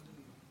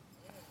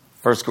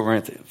First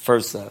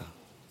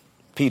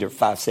Peter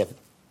 5:7.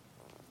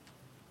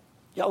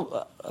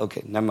 Y'all,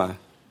 okay, never mind.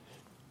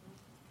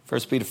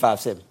 1 Peter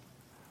 5:7.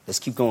 Let's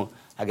keep going.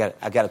 I got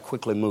to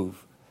quickly move.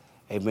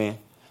 Amen.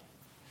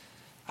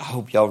 I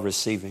hope y'all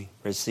receiving.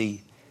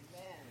 Receive.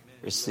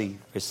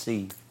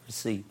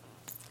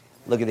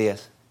 Look at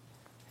this.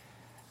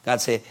 God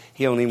said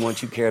he don't even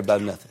want you to care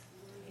about nothing.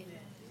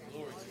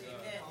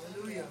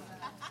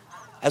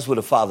 That's what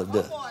a father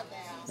does.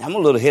 Now, I'm a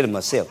little ahead of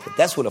myself, but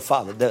that's what a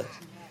father does.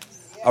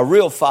 A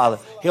real father,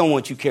 he don't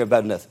want you to care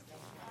about nothing.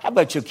 How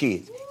about your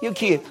kids? Your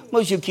kids,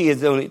 most of your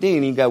kids, they ain't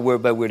even got to worry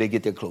about where they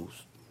get their clothes.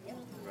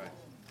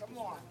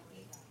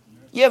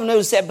 You ever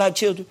notice that about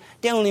children?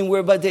 They don't even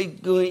worry about they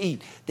going to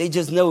eat. They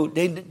just know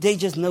they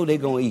just know they're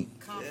going to eat.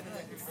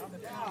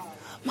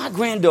 My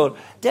granddaughter,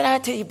 did I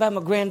tell you about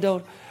my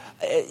granddaughter?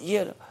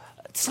 Yeah,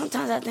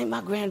 sometimes I think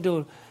my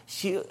granddaughter,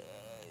 she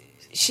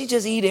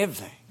just eat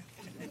everything.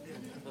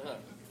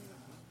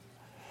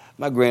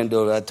 My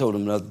granddaughter, I told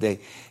him the other day,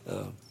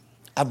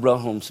 I brought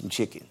home some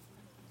chicken.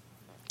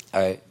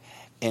 All right.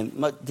 And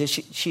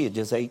she had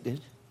just ate,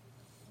 did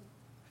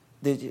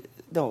you?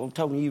 No, I'm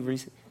talking to you,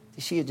 Reese.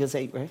 She had just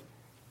ate, right?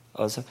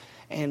 Also,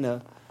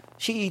 and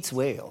she eats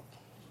well.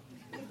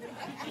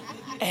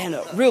 And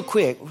real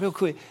quick.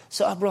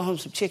 So I brought home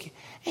some chicken.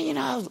 And, you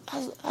know,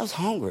 I was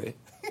hungry.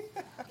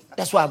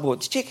 That's why I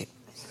bought the chicken.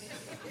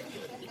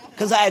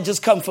 Because I had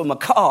just come from a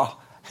car.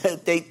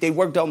 They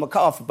worked on my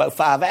car for about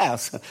 5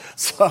 hours.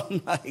 So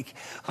I'm like,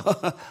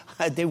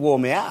 they wore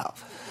me out.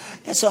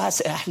 And so I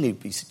said, I need a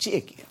piece of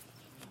chicken.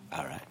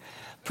 All right.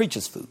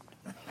 Preacher's food.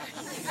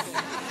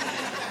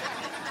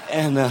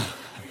 And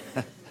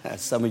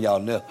some of y'all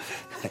know.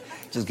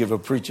 Just give a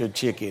preacher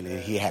chicken and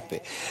he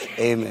happy.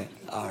 Amen.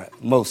 All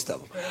right. Most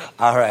of them.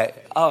 All right.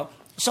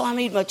 So I'm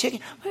eating my chicken.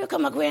 Here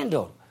come my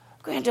granddaughter.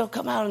 Granddaughter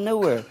come out of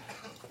nowhere.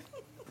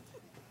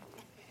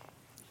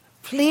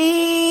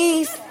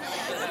 Please.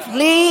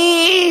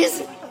 I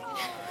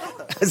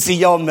see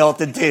y'all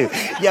melted too.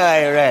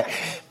 Yeah, right.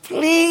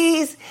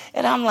 Please.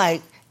 And I'm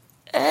like,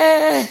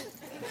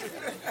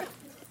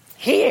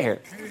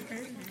 here.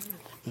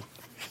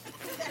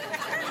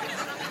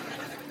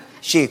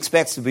 She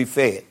expects to be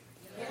fed.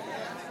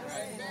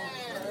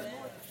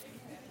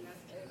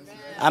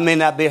 I may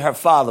not be her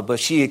father, but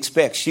she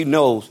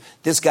knows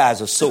this guy's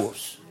a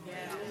source.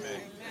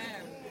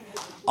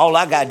 All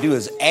I got to do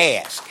is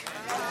ask.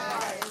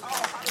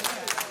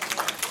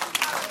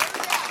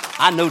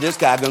 I know this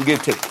guy going to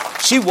give it to me.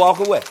 She walk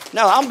away.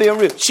 No, I'm being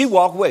real. She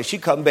walk away. She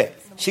come back.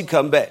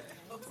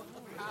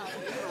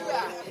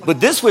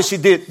 But this what she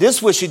did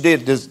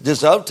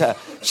this other time.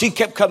 She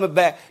kept coming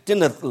back. Then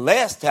the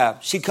last time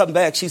she come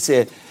back, she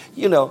said,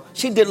 you know,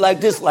 she did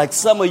like this, like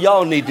some of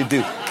y'all need to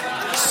do.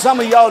 Some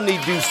of y'all need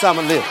to do some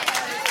of this.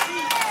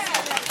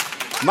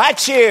 My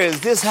chair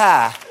is this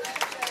high.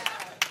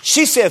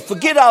 She said,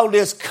 forget all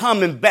this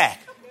coming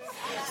back.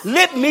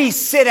 Let me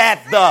sit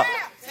at the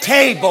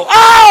table.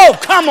 Oh,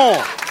 come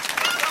on.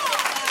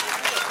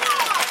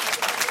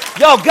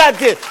 Y'all got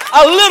this.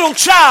 A little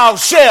child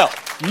shall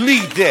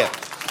lead them.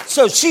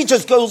 So she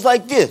just goes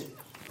like this.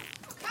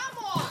 Come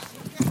on.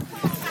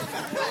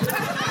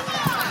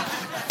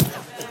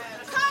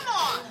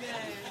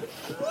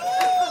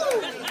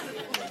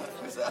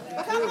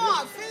 Come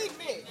on, feed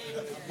me.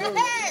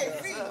 Hey,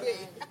 feed me.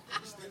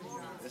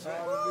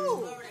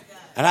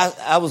 And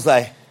I was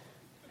like,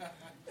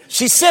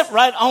 she sat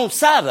right on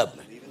side of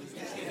me.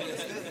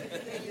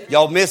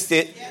 Y'all missed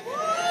it.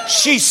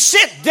 She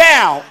sit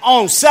down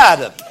on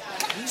side of me.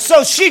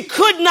 So she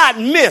could not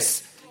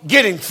miss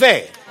getting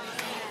fed.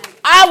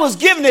 I was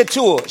giving it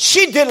to her.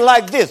 She did it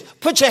like this.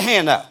 Put your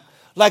hand out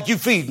like you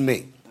feeding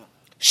me.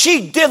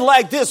 She did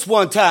like this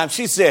one time.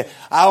 She said,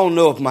 I don't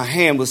know if my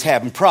hand was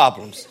having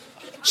problems.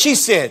 She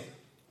said,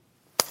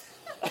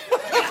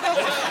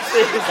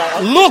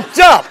 looked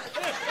up.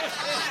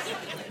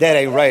 That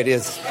ain't right,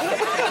 is it?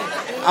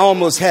 I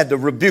almost had to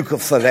rebuke her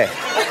for that.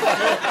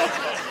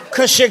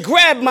 Because she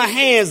grabbed my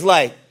hands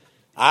like,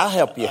 I'll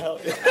help you.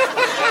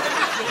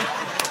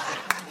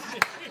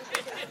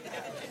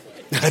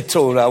 I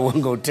told her I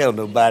wasn't going to tell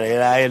nobody,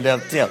 and I ended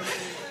up telling.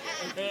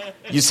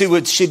 You see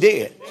what she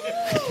did?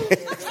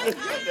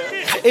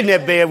 Isn't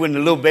that bad when the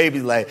little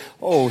baby's like,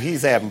 oh,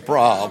 he's having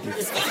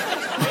problems.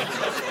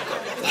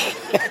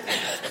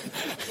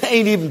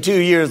 Ain't even 2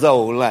 years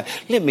old. Like,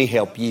 let me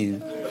help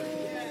you.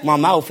 My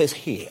mouth is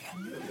here.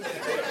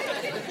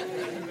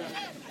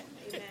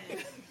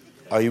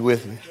 Are you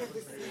with me?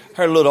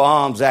 Her little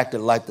arms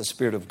acted like the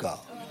Spirit of God.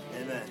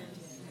 Amen.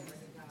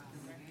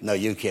 No,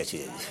 you catch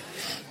it.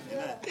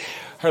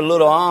 Her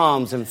little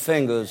arms and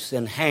fingers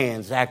and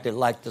hands acted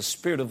like the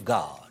Spirit of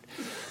God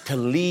to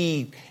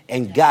lead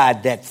and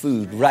guide that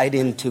food right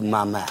into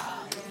my mouth.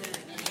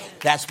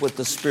 That's what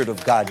the Spirit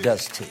of God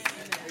does to you.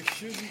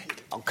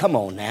 Oh, come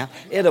on now.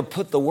 It'll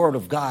put the Word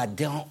of God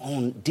down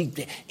on deep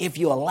there. If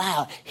you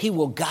allow, He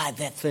will guide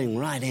that thing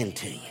right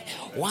into you.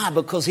 Why?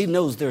 Because He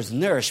knows there's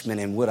nourishment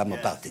in what I'm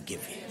about to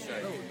give you.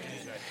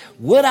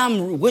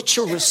 What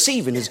you're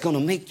receiving is going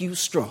to make you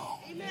strong.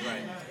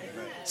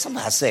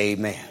 Somebody say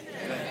amen.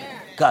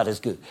 God is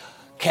good.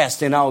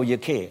 Casting all your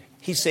care.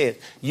 He said,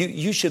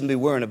 you shouldn't be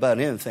worrying about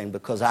anything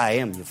because I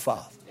am your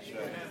Father.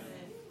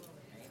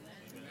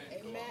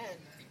 Amen.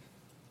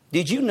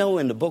 Did you know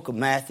in the book of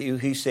Matthew,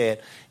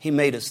 he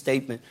made a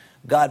statement,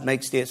 God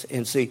makes this.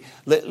 And see,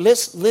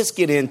 let's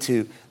get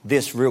into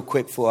this real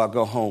quick before I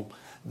go home.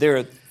 There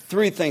are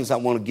 3 things I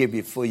want to give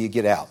you before you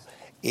get out.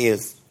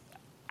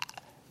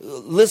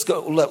 Let's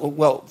go,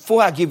 well,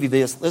 before I give you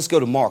this, let's go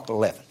to Mark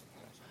 11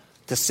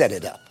 to set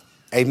it up.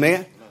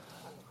 Amen?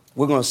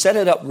 We're going to set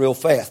it up real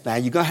fast. Now,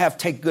 you're going to have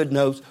to take good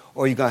notes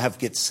or you're going to have to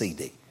get the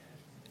CD.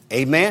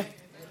 Amen?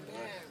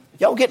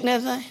 Y'all getting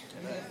everything?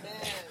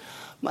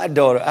 My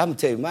daughter, I'm going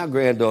to tell you, my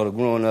granddaughter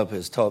growing up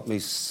has taught me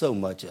so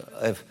much.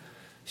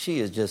 She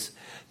is just,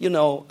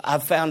 I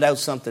found out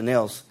something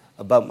else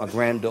about my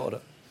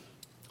granddaughter,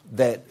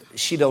 that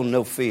she don't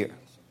know fear.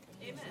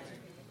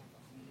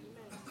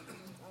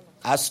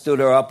 I stood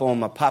her up on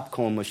my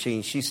popcorn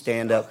machine. She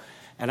stand up,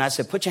 and I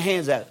said, put your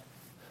hands out.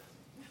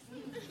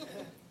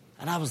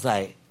 And I was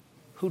like,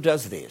 who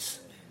does this?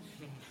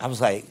 I was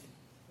like,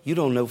 you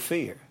don't know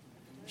fear.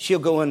 She'll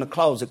go in the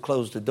closet,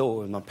 close the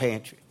door in my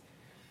pantry.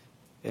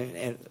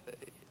 And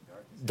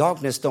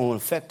darkness don't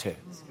affect her.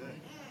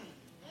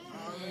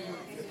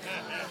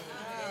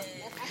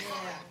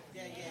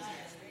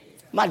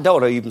 My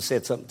daughter even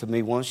said something to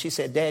me once. She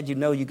said, Dad,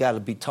 you got to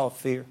be taught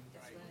fear.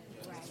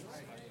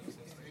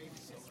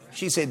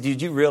 She said,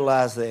 did you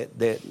realize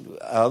that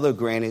other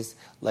grannies,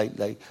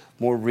 like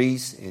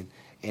Maurice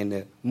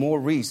and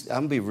Maurice, I'm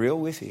going to be real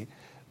with you,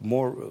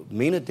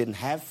 Mina didn't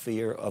have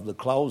fear of the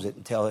closet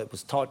until it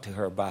was taught to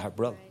her by her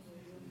brother.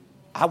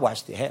 I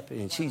watched it happen,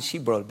 and she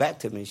brought it back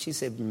to me. She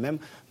said,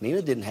 remember,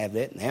 Mina didn't have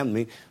that. Now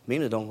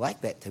Mina don't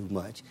like that too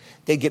much.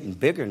 They're getting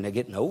bigger, and they're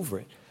getting over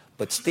it.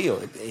 But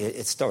still,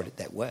 it started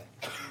that way.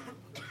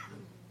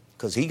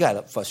 Because he got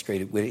up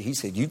frustrated with it. He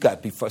said, you got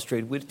to be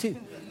frustrated with it too.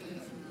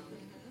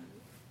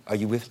 Are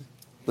you with me?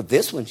 But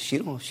this one, she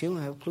don't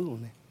have a clue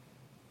on that.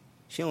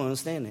 She don't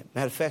understand that.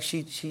 Matter of fact,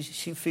 she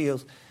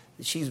feels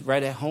that she's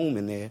right at home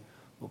in there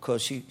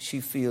because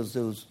she feels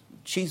those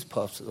cheese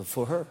puffs are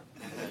for her.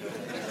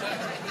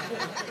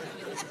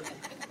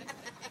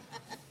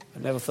 I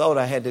never thought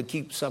I had to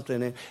keep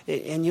something in.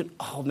 And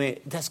oh man,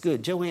 that's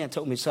good. Joanne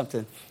told me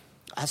something.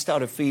 I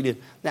started feeding.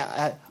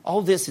 Now,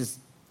 all this is,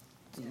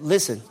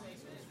 listen,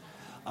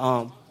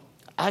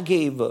 I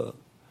gave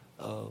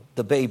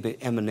the baby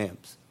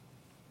M&Ms.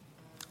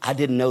 I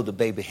didn't know the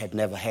baby had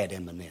never had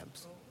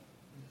M&Ms.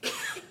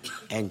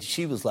 And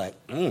she was like,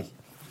 oh,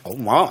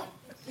 Mom,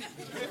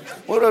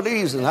 what are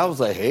these? And I was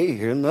like,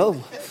 hey,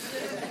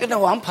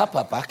 I'm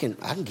Pop-Up. I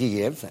can give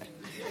you everything.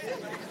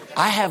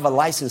 I have a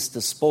license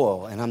to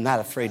spoil, and I'm not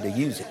afraid to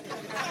use it.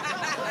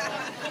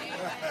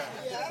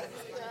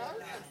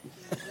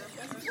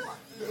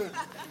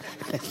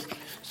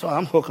 So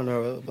I'm hooking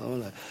her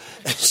up.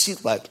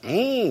 She's like,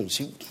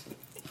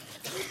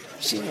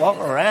 she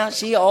walking around.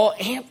 She all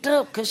amped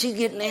up because she's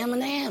getting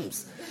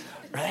M&Ms,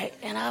 right?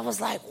 And I was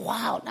like,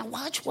 wow. Now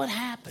watch what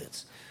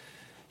happens.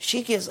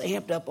 She gets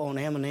amped up on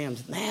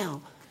M&Ms.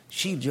 Now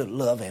she just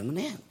loves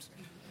M&Ms.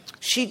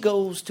 She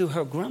goes to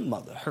her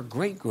grandmother, her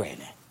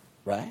great-granny,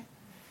 right?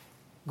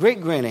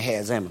 Great-granny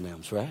has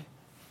M&Ms, right?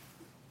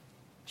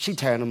 She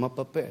tearing them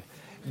up there.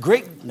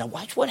 Now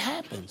watch what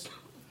happens.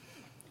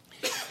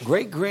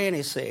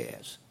 Great-granny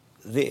says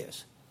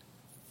this.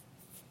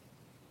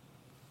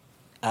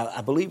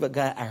 I believe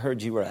I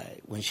heard you right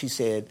when she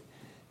said,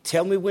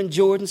 tell me when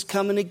Jordan's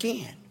coming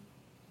again.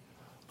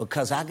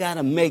 Because I got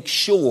to make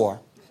sure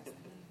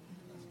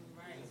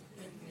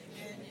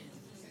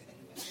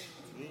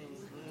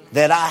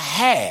that I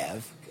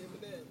have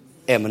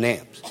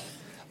M&Ms.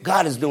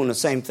 God is doing the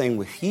same thing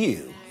with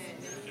you.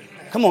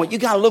 Come on, you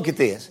got to look at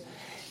this.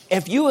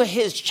 If you are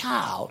his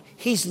child,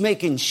 he's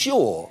making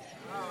sure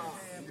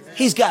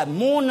he's got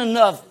more than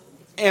enough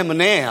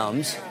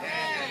M&Ms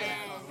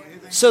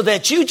so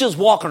that you just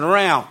walking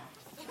around.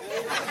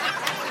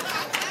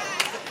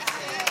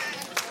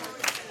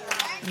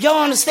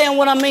 Y'all understand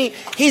what I mean?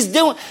 He's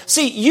doing,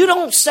 see, you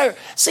don't serve.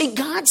 See,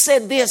 God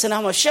said this, and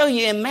I'm going to show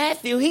you in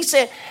Matthew. He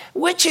said,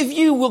 which of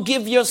you will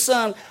give your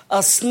son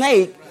a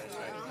snake?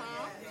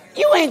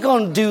 You ain't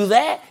going to do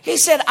that. He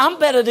said, I'm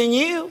better than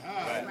you.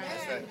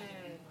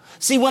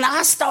 See, when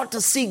I start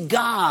to see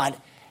God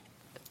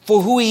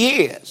for who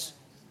he is,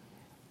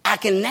 I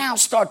can now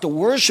start to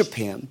worship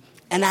him,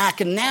 and I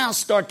can now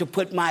start to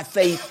put my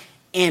faith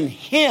in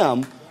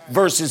him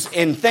versus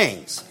in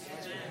things.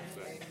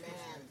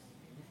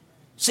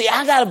 See,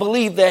 I got to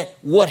believe that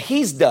what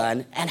he's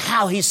done and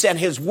how he sent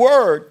his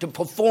word to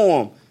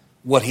perform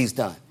what he's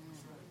done.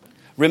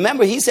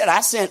 Remember, he said,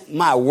 I sent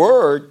my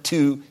word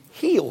to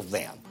heal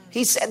them.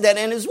 He said that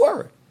in his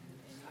word.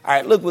 All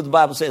right, look what the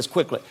Bible says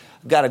quickly.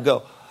 Got to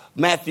go.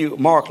 Mark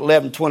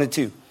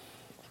 11:22.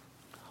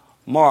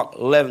 Mark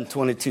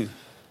 11:22.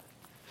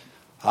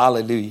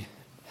 Hallelujah.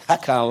 I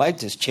kind of like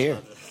this chair.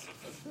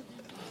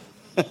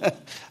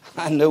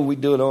 I know we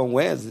do it on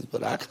Wednesdays,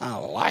 but I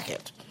kind of like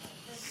it.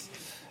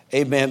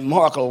 Amen.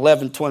 Mark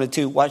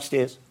 11:22. Watch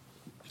this.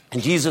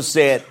 And Jesus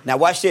said, now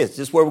watch this.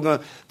 This is where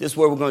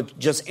we're going to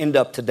just end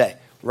up today.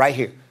 Right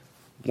here.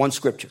 One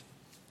scripture.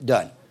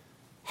 Done.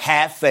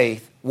 Have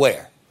faith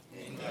where?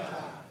 In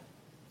God.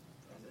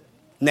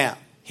 Now,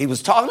 he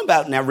was talking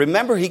about, now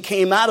remember he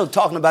came out of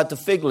talking about the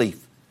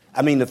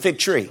the fig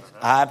tree.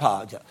 I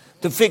apologize.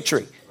 The fig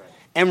tree.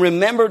 And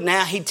remember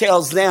now he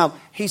tells them,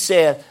 they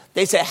said,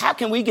 how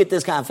can we get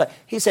this kind of faith?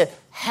 He said,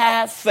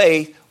 have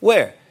faith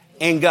where?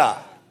 In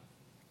God.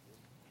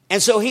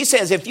 And so he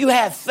says, if you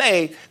have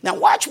faith, now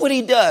watch what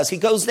he does. He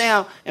goes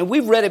down, and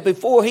we've read it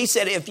before. He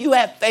said, if you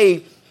have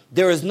faith,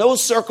 there is no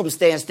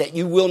circumstance that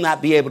you will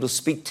not be able to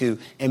speak to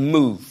and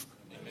move.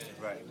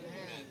 Right.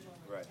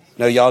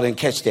 No, y'all didn't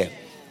catch that.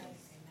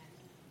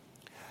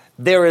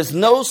 There is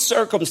no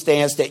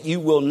circumstance that you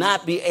will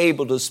not be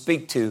able to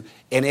speak to,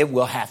 and it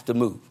will have to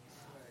move.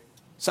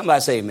 Somebody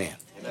say amen.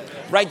 Amen.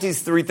 Write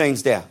these 3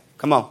 things down.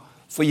 Come on,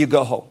 before you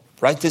go home.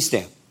 Write this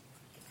down.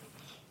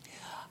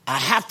 I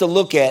have to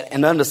look at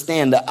and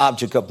understand the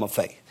object of my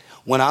faith.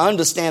 When I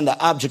understand the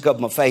object of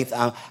my faith,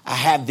 I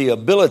have the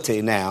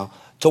ability now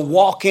to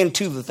walk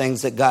into the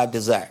things that God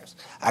desires.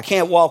 I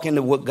can't walk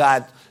into what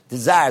God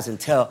desires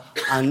until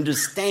I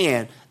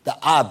understand the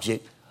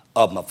object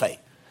of my faith.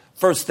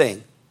 First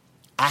thing,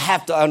 I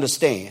have to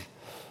understand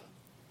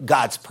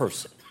God's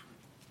person.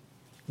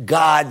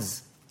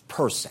 God's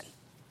person.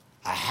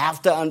 I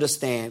have to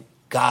understand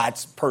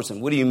God's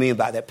person. What do you mean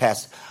by that,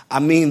 Pastor? I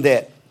mean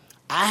that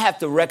I have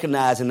to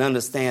recognize and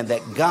understand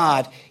that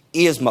God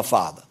is my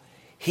Father.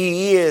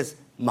 He is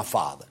my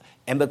Father.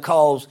 And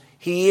because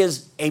he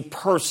is a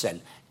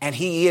person and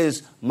he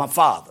is my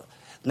Father.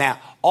 Now,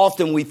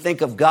 often we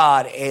think of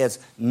God as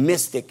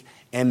mystic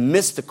and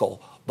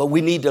mystical, but we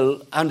need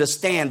to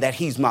understand that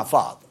he's my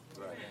Father.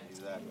 Right.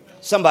 Exactly.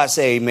 Somebody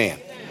say amen.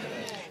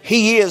 Amen.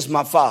 He is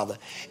my Father.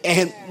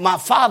 And my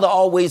Father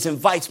always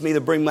invites me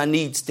to bring my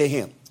needs to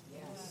him.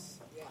 Yes.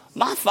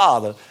 My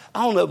Father,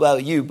 I don't know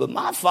about you, but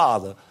my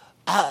Father,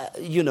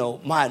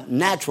 my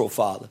natural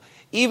father,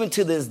 even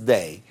to this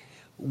day,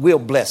 will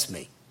bless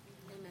me.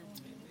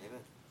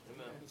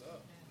 Amen.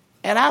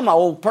 And I'm an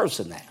old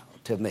person now,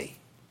 to me.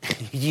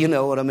 You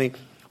know what I mean?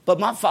 But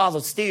my father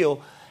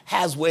still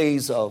has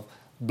ways of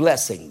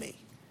blessing me.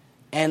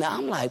 And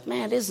I'm like,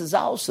 man, this is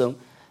awesome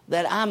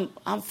that I'm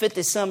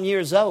 50-some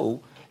years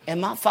old, and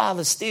my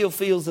father still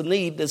feels the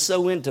need to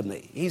sow into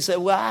me. He said,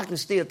 well, I can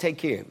still take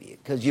care of you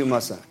because you're my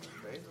son.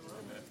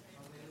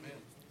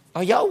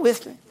 Are y'all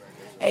with me?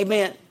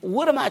 Amen.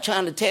 What am I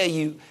trying to tell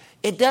you?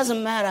 It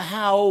doesn't matter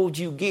how old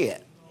you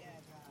get.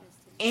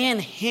 In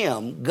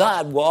him,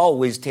 God will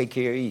always take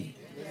care of you.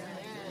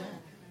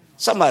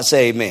 Somebody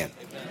say amen.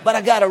 But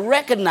I got to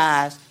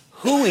recognize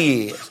who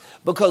he is.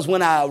 Because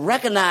when I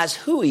recognize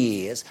who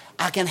he is,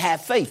 I can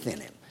have faith in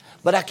him.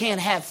 But I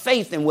can't have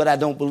faith in what I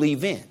don't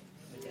believe in.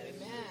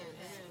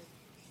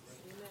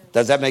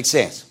 Does that make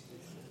sense?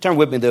 Turn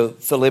with me to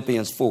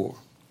Philippians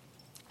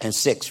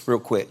 4:6 real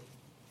quick.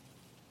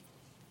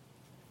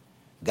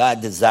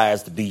 God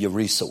desires to be your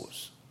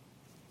resource.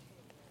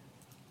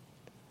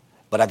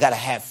 But I got to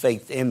have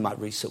faith in my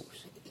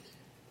resource.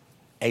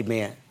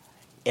 Amen.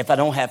 If I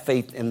don't have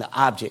faith in the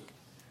object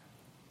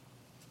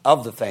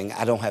of the thing,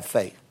 I don't have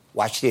faith.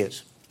 Watch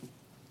this.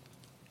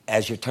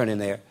 As you're turning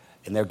there,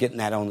 and they're getting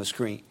that on the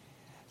screen.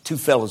 2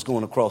 fellas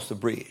going across the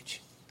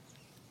bridge.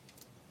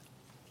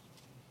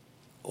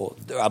 Or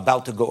they're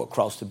about to go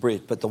across the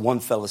bridge. But the one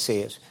fella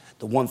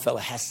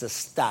has to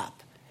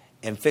stop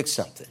and fix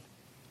something.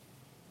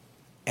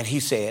 And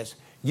he says,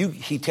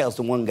 he tells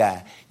the one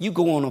guy, you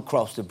go on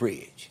across the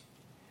bridge.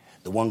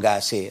 The one guy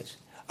says,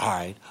 all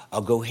right,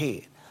 I'll go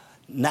ahead.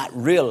 Not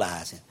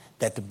realizing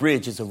that the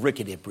bridge is a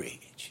rickety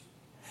bridge.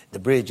 The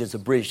bridge is a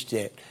bridge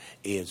that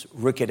is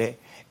rickety.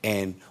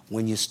 And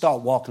when you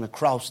start walking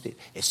across it,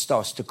 it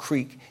starts to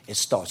creak. It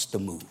starts to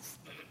move.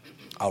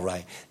 All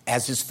right.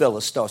 As this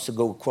fella starts to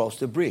go across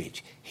the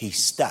bridge, he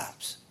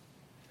stops.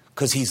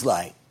 Because he's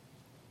like,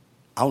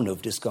 I don't know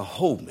if this is going to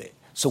hold me.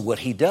 So what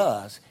he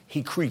does,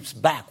 he creeps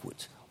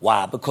backwards.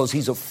 Why? Because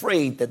he's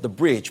afraid that the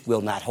bridge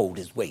will not hold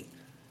his weight.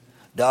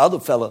 The other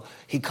fellow,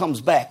 he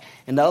comes back,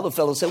 and the other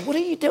fellow said, what are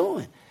you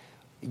doing?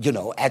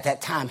 At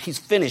that time, he's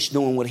finished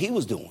doing what he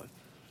was doing.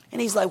 And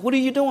he's like, what are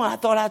you doing? I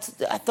thought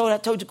I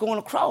told you going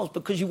across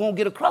because you won't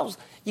get across.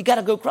 You got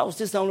to go across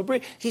this on the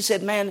bridge. He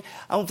said, man,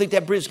 I don't think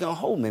that bridge is going to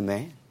hold me,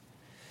 man.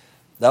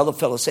 The other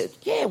fellow said,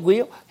 yeah, it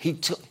will. He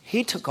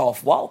took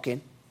off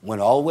walking,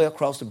 went all the way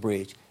across the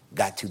bridge,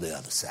 got to the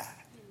other side.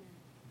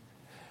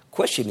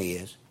 Question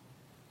is,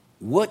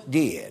 what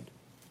did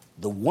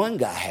the one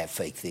guy have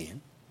faith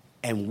in,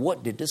 and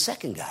what did the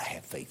second guy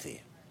have faith in?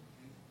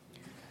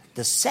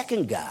 The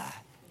second guy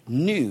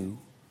knew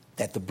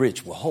that the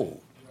bridge will hold.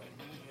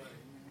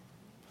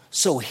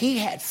 So he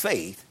had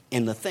faith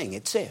in the thing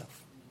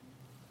itself.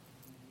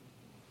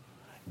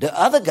 The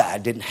other guy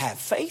didn't have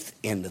faith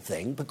in the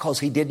thing because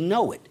he didn't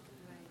know it.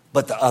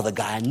 But the other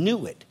guy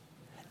knew it.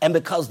 And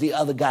because the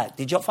other guy,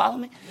 did y'all follow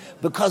me?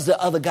 Because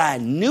the other guy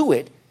knew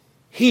it,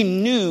 he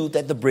knew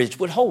that the bridge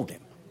would hold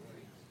him.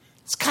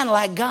 It's kind of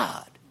like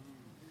God.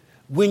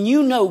 When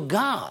you know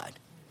God,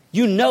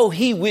 you know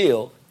he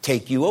will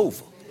take you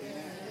over.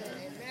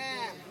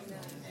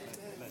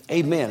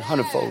 Amen.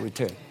 Hundredfold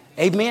return.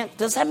 Amen.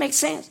 Does that make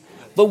sense?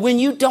 But when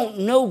you don't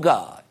know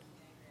God,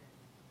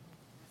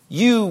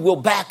 you will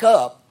back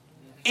up,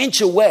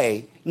 inch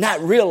away,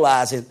 not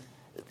realizing,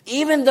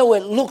 even though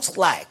it looks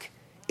like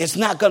it's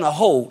not going to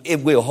hold,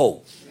 it will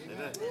hold.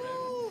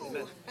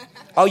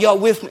 Are y'all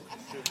with me?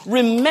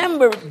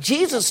 Remember,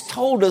 Jesus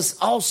told us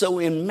also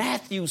in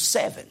Matthew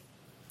 7.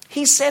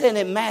 He said it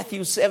in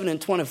Matthew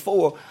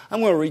 7:24.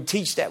 I'm going to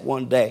reteach that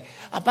one day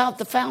about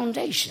the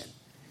foundation.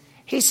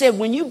 He said,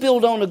 when you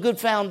build on a good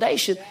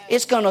foundation,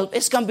 it's going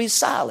to be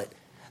solid.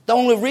 The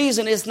only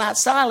reason it's not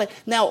solid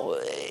now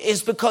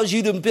is because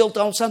you done built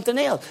on something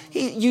else.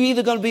 You're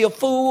either going to be a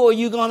fool or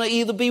you're going to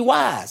either be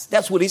wise.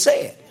 That's what he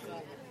said.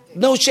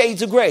 No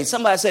shades of gray.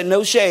 Somebody said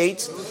no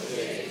shades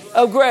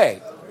of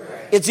gray.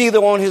 It's either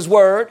on his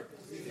word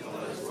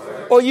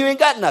or you ain't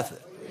got nothing.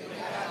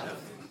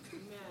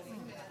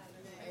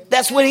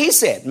 That's what he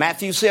said.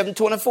 Matthew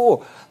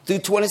 7:24 through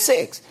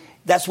 26.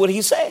 That's what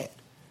he said.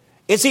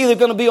 It's either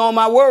going to be on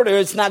my word or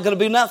it's not going to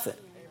be nothing.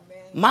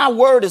 My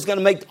word is going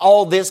to make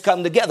all this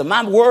come together.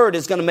 My word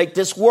is going to make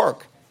this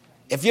work.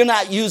 If you're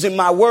not using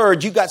my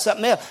word, you got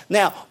something else.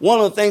 Now, one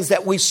of the things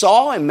that we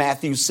saw in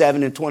Matthew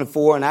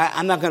 7:24, and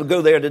I'm not going to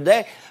go there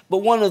today, but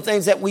one of the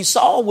things that we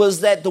saw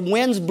was that the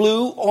winds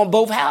blew on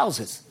both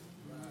houses.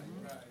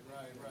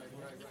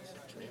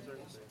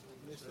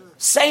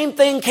 Same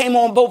thing came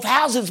on both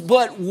houses,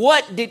 but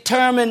what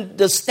determined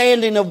the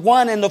standing of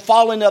one and the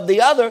falling of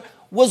the other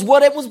was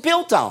what it was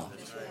built on.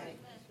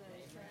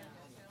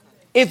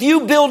 If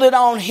you build it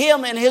on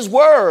him and his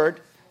word,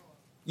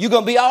 you're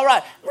going to be all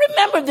right.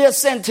 Remember this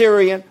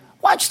centurion.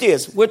 Watch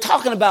this. We're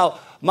talking about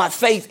my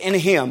faith in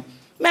him.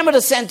 Remember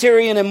the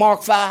centurion in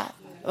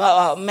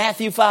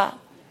Matthew 5?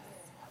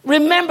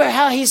 Remember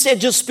how he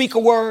said, just speak a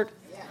word?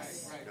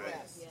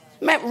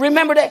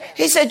 Remember that?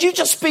 He said, you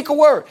just speak a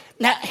word.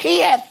 Now,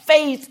 he had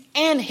faith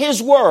in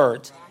his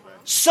words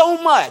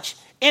so much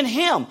in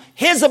him,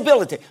 his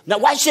ability. Now,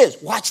 watch this.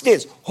 Watch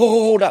this.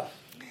 Hold up.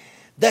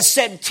 The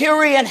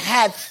centurion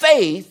had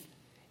faith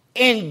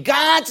in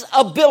God's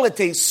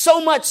ability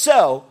so much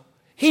so,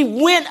 he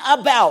went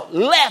about,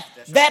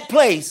 left that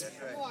place.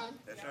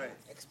 That's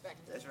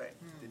right.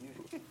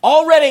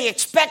 Already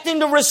expecting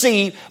to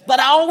receive. But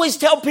I always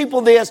tell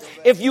people this,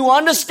 if you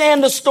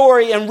understand the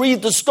story and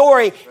read the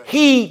story,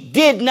 he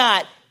did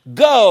not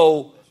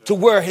go to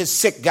where his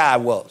sick guy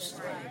was.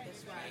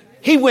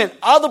 He went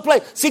other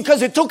place. See,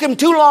 because it took him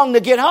too long to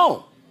get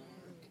home.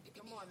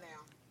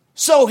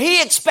 So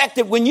he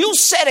expected, when you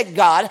said it,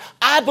 God,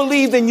 I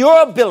believe in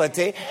your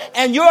ability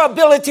and your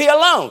ability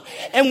alone.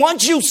 And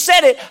once you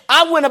said it,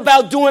 I went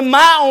about doing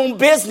my own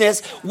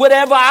business,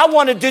 whatever I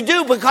wanted to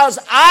do, because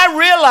I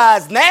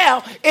realize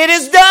now it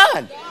is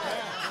done.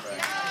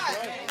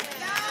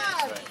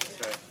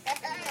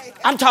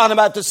 I'm talking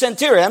about the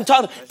centurion.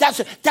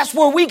 That's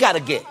where we got to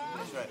get.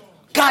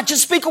 God,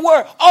 just speak a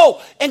word.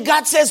 Oh, and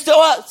God says to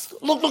us,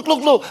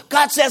 look.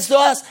 God says to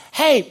us,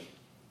 hey,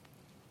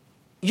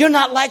 you're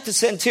not like the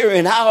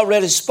centurion. I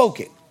already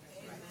spoke it.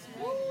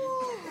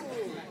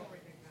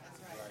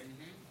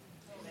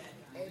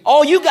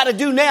 All you got to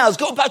do now is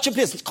go about your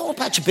business. Go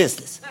about your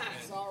business.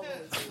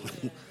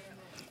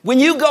 When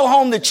you go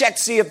home to check,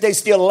 see if they're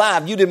still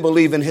alive, you didn't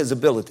believe in his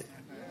ability.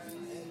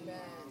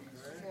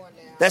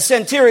 That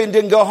centurion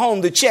didn't go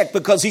home to check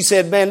because he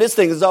said, man, this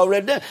thing is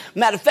already done.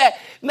 Matter of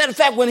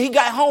fact, when he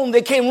got home,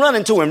 they came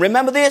running to him.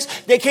 Remember this?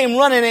 They came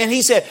running and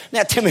he said,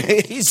 now tell me,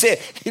 he said,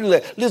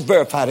 let's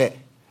verify that.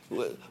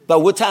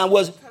 But what time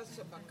was it?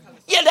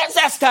 Yeah,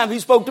 that's the time he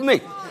spoke to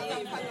me.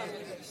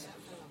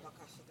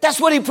 That's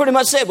what he pretty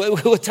much said.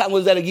 What time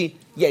was that again?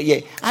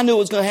 Yeah. I knew it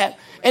was going to happen.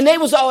 And they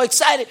was all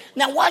excited.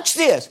 Now watch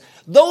this.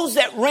 Those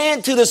that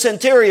ran to the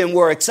centurion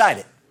were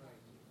excited.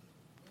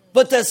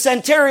 But the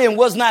centurion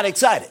was not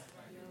excited.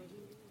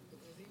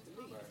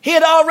 He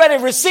had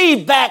already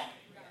received back,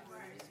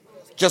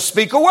 just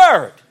speak a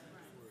word.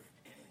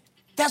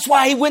 That's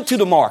why he went to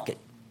the market.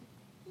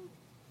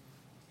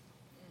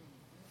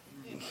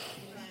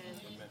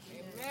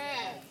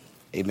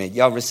 Amen.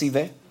 Y'all receive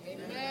that?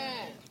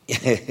 Amen.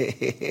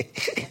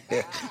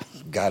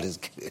 God is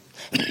good.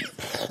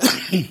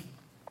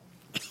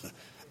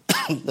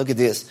 Look at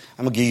this.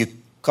 I'm going to give you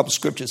a couple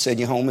scriptures. Send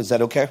you home. Is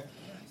that okay?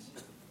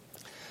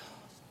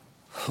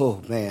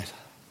 Oh, man.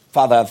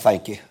 Father, I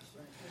thank you.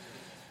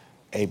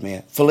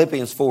 Amen.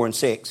 Philippians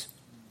 4:6.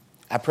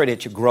 I pray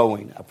that you're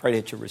growing. I pray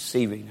that you're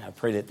receiving. I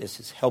pray that this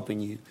is helping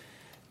you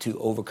to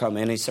overcome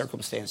any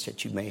circumstance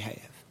that you may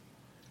have.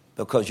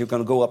 Because you're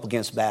going to go up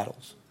against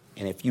battles.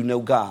 And if you know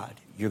God,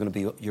 you're going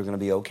to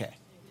be okay.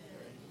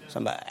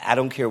 Somebody, I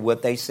don't care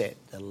what they said.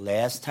 The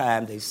last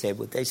time they said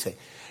what they said.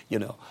 You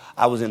know,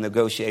 I was in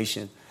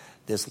negotiation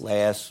this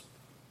last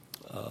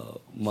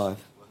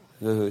month.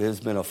 There's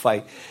been a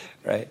fight,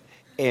 right?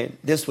 And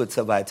this is what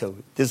somebody told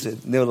me. This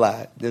is no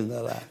lie. This is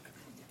no lie.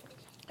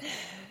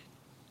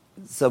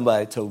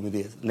 Somebody told me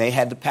this. And they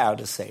had the power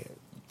to say it.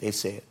 They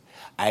said,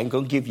 I ain't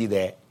going to give you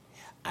that.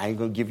 I ain't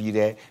going to give you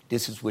that.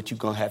 This is what you're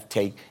going to have to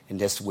take. And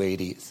that's the way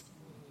it is.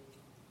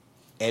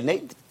 And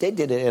they did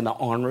it in an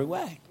ornery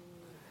way.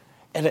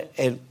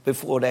 And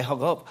before they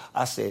hung up,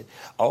 I said,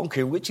 I don't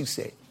care what you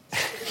say.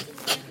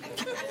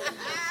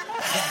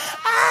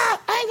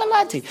 I ain't gonna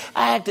lie to you.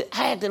 I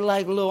had to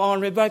like a little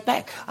ornery right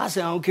back. I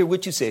said, I don't care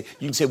what you say.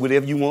 You can say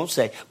whatever you want to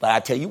say, but I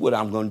tell you what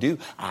I'm gonna do.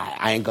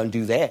 I ain't gonna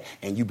do that,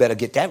 and you better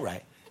get that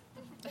right.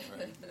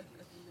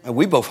 And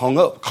we both hung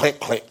up. Click,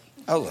 click.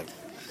 I was like,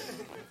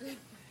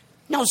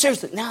 no,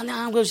 seriously. Now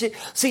I'm gonna say,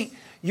 see,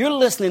 you're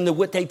listening to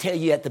what they tell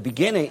you at the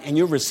beginning, and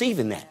you're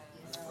receiving that.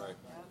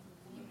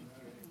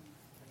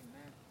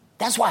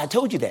 That's why I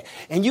told you that.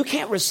 And you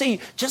can't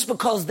receive just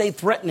because they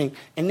threatening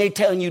and they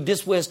telling you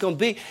this way it's going to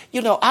be.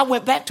 You know, I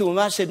went back to him.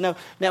 I said, now,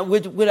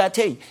 what did I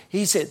tell you?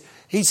 He said,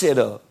 he said,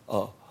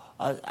 what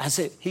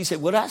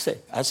did I say?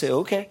 I said,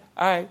 okay,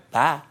 all right,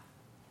 bye.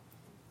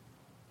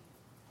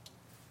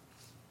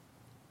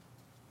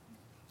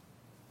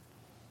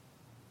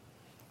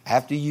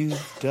 After you've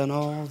done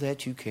all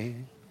that you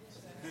can,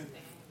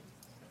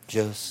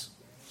 just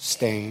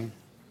stand.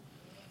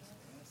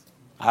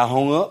 I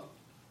hung up.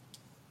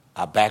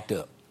 I backed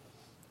up.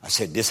 I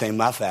said, this ain't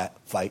my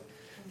fight.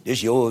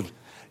 This yours.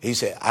 He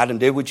said, I done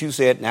did what you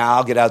said. Now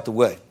I'll get out the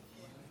way.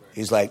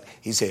 He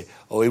said,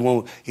 oh, he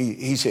won't.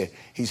 He said,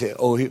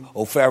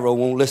 oh, Pharaoh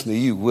won't listen to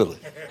you, will he?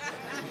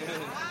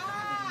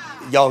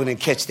 Y'all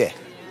didn't catch that.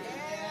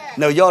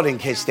 No, y'all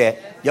didn't catch that.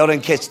 Y'all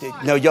didn't catch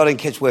that. No, y'all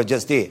didn't catch what I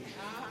just did.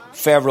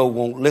 Pharaoh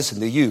won't listen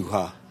to you,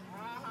 huh?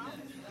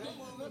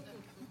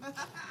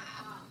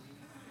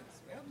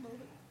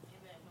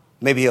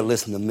 Maybe he'll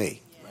listen to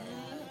me.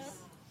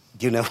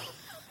 You know,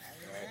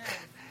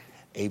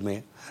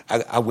 amen.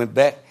 I went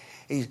back.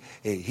 He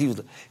was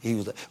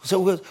like, so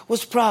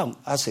what's the problem?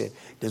 I said,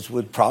 this is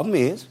what the problem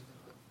is.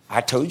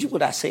 I told you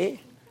what I said.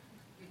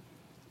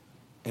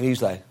 And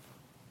he's like,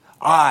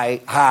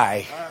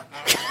 hi.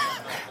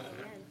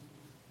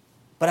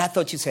 But I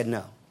thought you said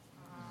no.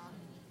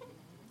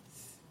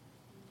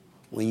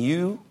 When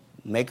you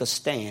make a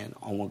stand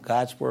on what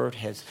God's word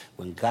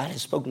when God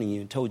has spoken to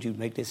you and told you to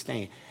make this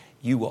stand,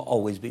 you will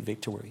always be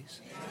victorious.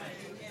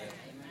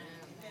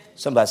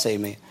 Somebody say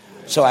amen.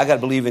 So I got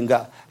to believe in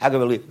God. I got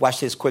to believe.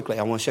 Watch this quickly.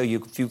 I want to show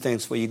you a few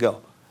things before you go.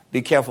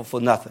 Be careful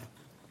for nothing,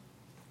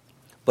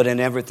 but in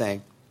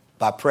everything,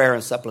 by prayer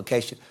and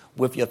supplication,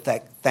 with your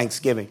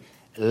thanksgiving,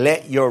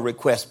 let your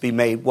requests be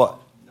made what?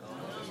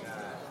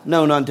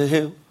 Known unto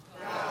who?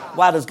 God.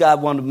 Why does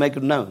God want to make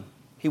them known?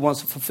 He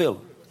wants to fulfill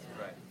them.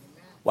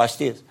 Watch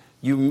this.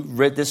 You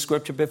read this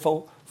scripture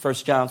before? 1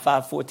 John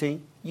 5:14.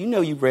 You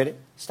know you read it.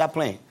 Stop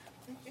playing.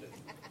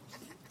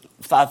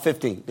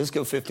 5:15. Let's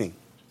go 15.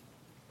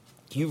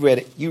 You read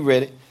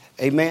it.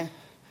 Amen.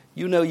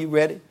 You know you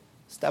read it.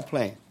 Stop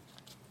playing.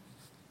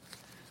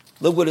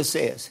 Look what it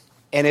says.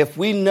 And if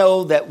we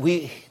know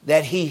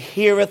that he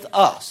heareth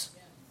us.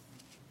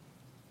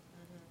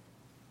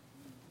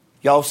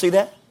 Y'all see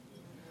that?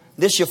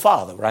 This is your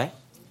Father, right?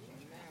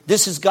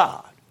 This is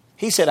God.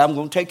 He said, I'm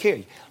going to take care of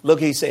you. Look,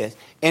 he says,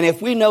 and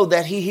if we know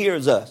that he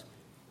hears us,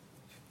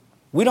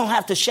 we don't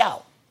have to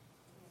shout.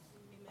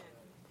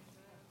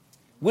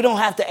 We don't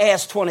have to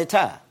ask 20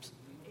 times.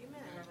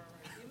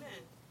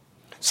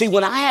 See,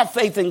 when I have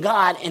faith in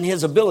God and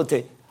his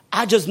ability,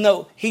 I just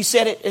know he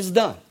said it, it's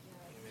done.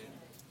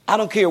 I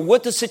don't care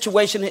what the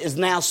situation is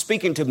now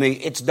speaking to me,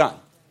 it's done.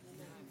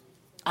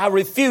 I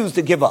refuse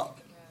to give up.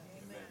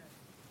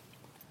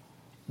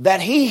 That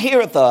he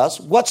heareth us,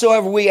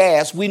 whatsoever we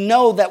ask, we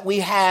know that we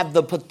have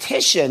the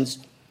petitions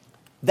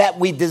that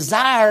we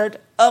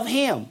desired of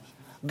him.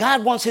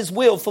 God wants his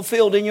will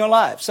fulfilled in your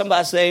life.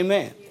 Somebody say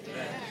amen.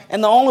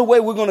 And the only way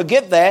we're going to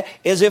get that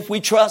is if we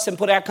trust and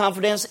put our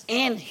confidence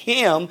in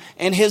him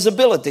and his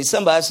ability.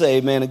 Somebody say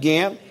amen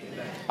again.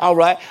 Amen. All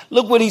right.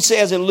 Look what he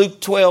says in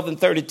Luke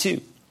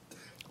 12:32.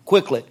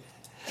 Quickly.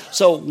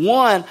 So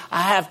one,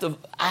 I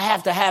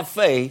have to have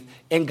faith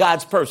in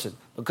God's person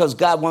because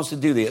God wants to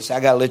do this. I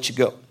got to let you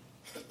go.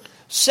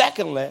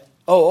 Secondly,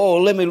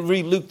 let me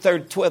read Luke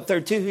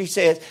 12:32. He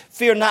says,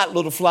 fear not,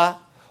 little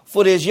flock,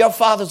 for it is your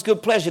Father's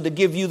good pleasure to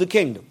give you the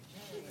kingdom.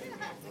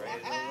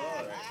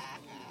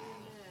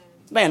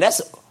 Man,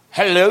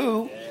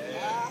 hello.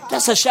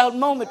 That's a shout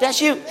moment. That's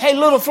you. Hey,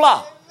 little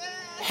flock.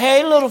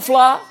 Hey, little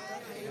flock.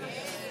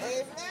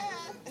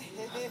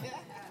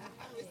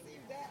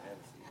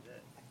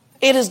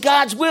 It is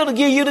God's will to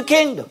give you the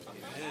kingdom.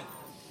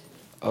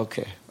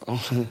 Okay.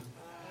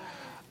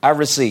 I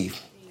receive.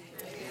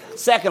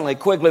 Secondly,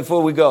 quickly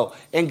before we go,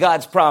 in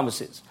God's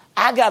promises.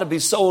 I got to be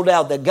sold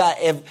out that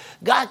if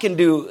God can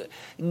do,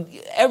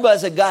 everybody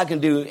said God can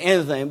do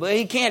anything, but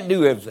he can't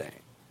do everything.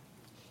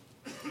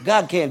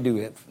 God can't do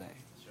everything.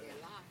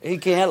 He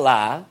can't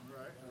lie.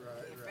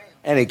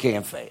 And he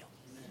can't fail.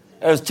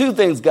 There's two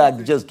things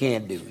God just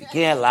can't do. He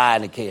can't lie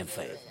and he can't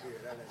fail.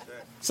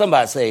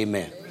 Somebody say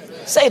amen.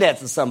 Say that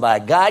to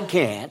somebody. God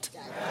can't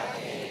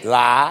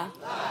lie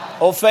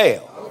or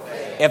fail.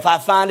 If I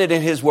find it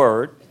in his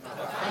word,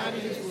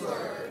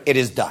 it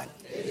is done.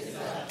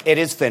 It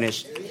is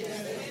finished.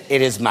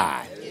 It is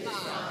mine.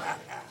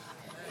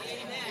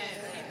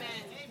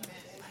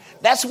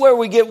 That's where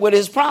we get what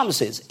his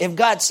promise is. If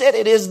God said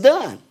it is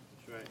done.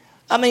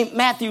 I mean,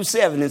 Matthew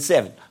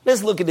 7:7.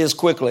 Let's look at this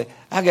quickly.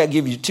 I got to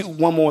give you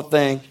one more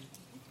thing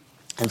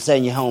and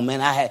send you home.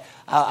 Man,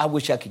 I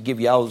wish I could give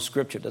you all the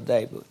scripture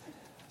today, but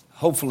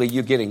hopefully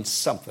you're getting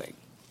something.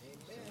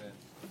 Amen.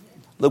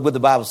 Look what the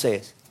Bible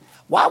says.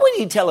 Why would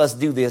he tell us to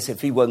do this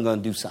if he wasn't going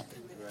to do something?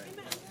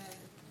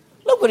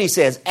 Look what he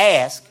says.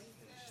 Ask.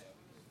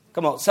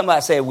 Come on,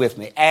 somebody say it with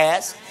me.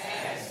 Ask.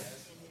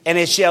 And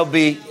it shall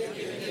be.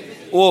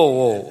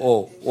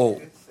 Whoa.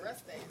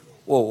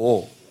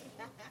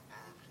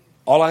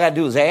 All I got to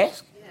do is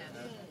ask.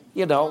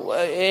 You know,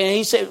 and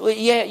he said, well,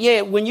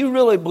 yeah, when you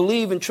really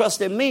believe and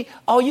trust in me,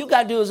 all you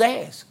got to do is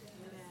ask.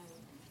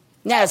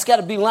 Now, it's got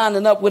to be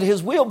lining up with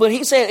his will. But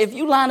he said, if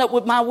you line up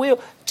with my will,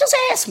 just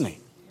ask me.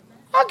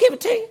 I'll give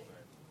it to you.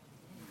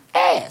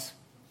 Ask.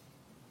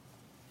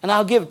 And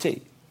I'll give it to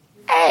you.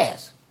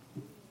 Ask.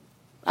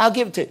 I'll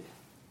give it to you.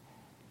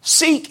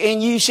 Seek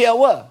and you shall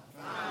what?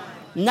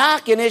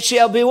 Knock and it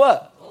shall be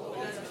what?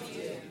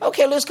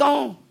 Okay, let's go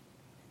on.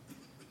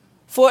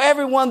 For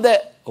everyone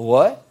that,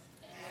 what?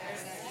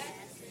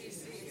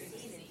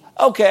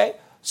 Okay,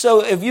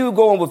 so if you're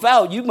going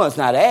without, you must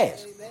not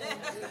ask.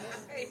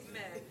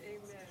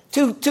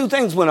 Two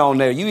things went on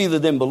there. You either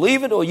didn't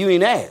believe it or you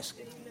ain't asked.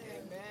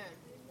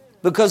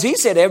 Because he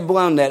said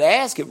everyone that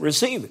asks it,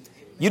 receive it.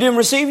 You didn't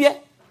receive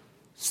yet?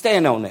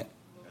 Stand on that.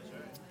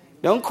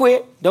 Don't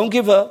quit. Don't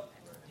give up.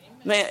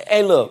 Man,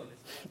 hey, look,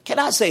 can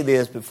I say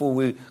this before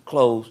we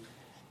close?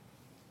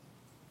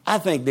 I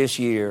think this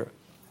year,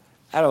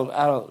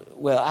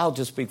 I'll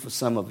just speak for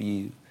some of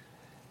you.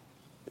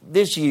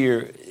 This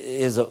year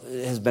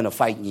has been a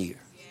fighting year.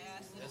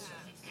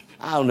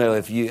 I don't know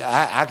if you,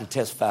 I can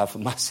testify for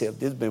myself.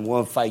 This has been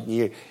one fighting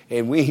year,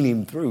 and we ain't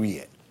even through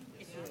yet.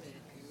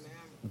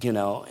 You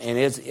know, and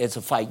it's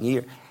a fighting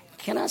year.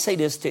 Can I say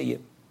this to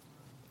you?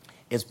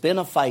 It's been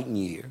a fighting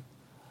year,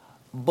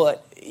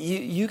 but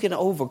you can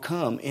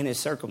overcome any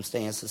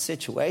circumstance, a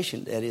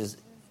situation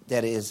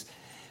that is,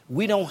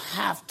 we don't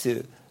have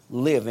to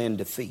live in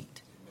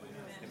defeat.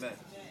 Amen.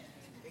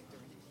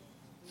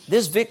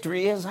 This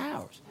victory is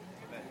ours.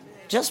 Amen.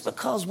 Just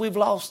because we've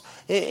lost,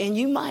 and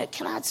you might,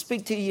 can I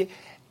speak to you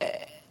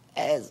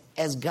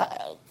as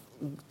God,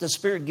 the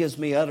Spirit gives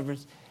me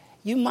utterance,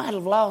 you might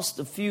have lost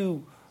a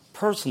few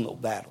personal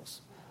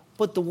battles,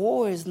 but the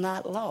war is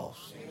not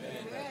lost. Amen.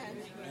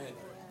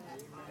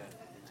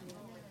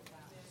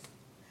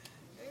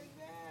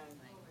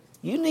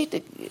 You need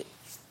to,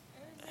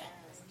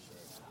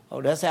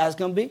 that's how it's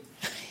going to be?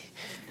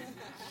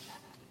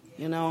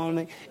 You know what I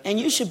mean? And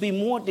you should be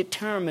more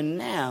determined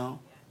now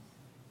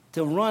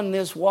to run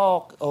this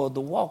walk or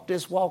to walk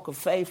this walk of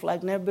faith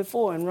like never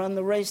before and run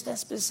the race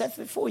that's been set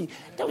before you.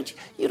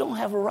 You don't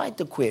have a right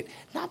to quit.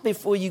 Not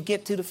before you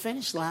get to the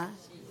finish line.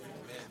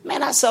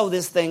 Man, I saw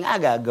this thing. I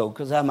got to go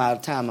because I'm out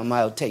of time. I'm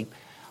out of tape.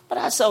 But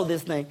I saw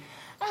this thing.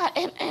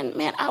 And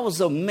man, I was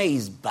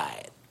amazed by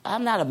it.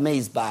 I'm not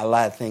amazed by a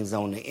lot of things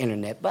on the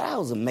internet, but I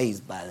was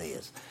amazed by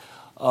this.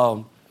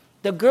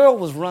 The girl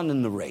was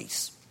running the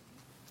race.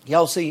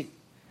 Y'all see it?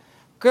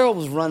 Girl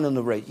was running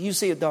the race. You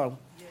see it, darling?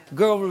 Yeah.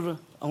 Girl was,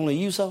 only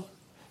you saw?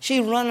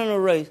 She running a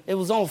race. It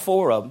was on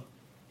 4 of them.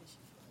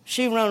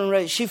 She running a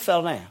race. She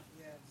fell down.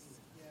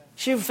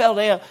 She fell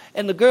down.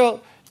 And the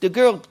girl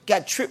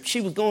got tripped. She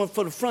was going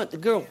for the front. The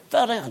girl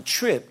fell down,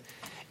 tripped.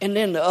 And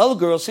then the other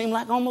girl seemed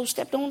like almost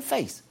stepped on the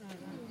face.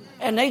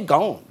 And they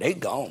gone.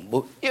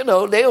 But, you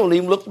know, they don't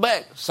even look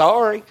back.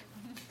 Sorry.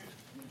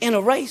 In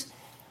a race,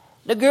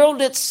 the girl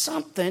did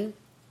something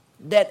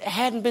that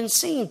hadn't been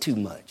seen too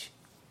much.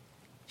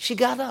 She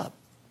got up.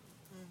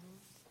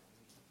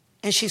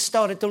 And she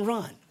started to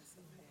run.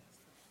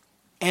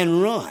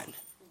 And run.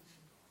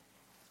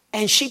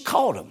 And she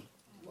caught him.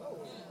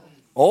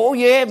 Oh,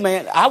 yeah,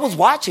 man. I was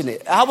watching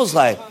it. I was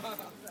like,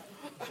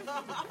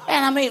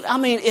 and I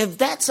mean, if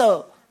that's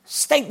a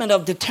statement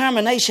of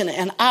determination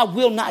and I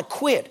will not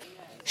quit.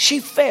 She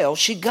fell.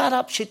 She got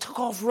up. She took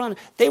off running.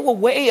 They were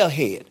way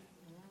ahead.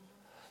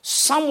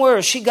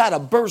 Somewhere she got a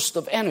burst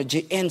of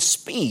energy and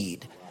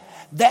speed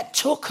that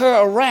took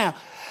her around.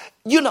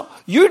 You know,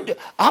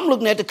 I'm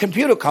looking at the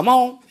computer. Come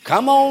on.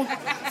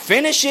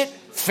 Finish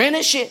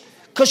it.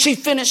 Because she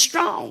finished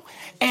strong.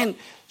 And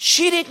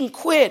she didn't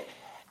quit.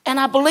 And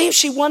I believe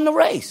she won the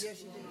race.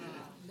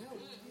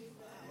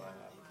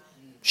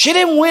 She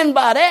didn't win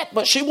by that,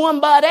 but she won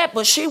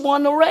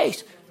the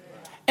race.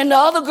 And the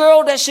other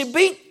girl that she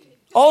beat,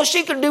 all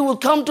she could do was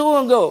come to her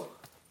and go,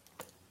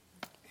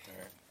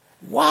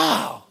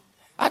 wow,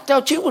 I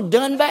thought you were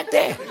done back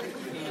there.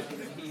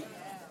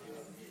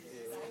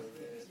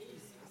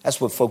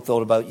 That's what folk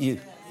thought about you.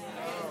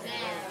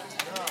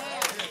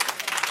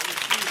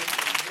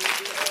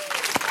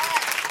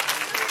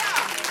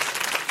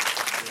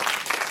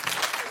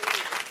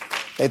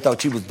 They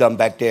thought you was done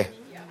back there.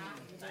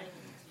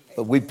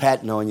 But we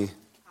patting on you.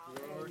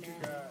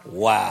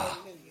 Wow,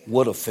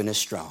 would have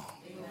finished strong.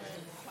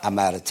 I'm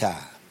out of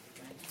time.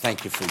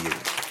 Thank you for you.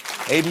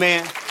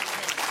 Amen.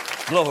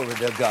 Glory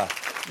to God.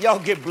 Y'all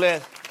get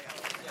blessed.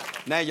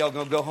 Now y'all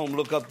gonna go home and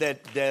look up that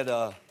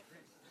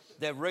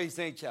race,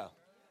 ain't y'all?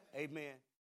 Amen.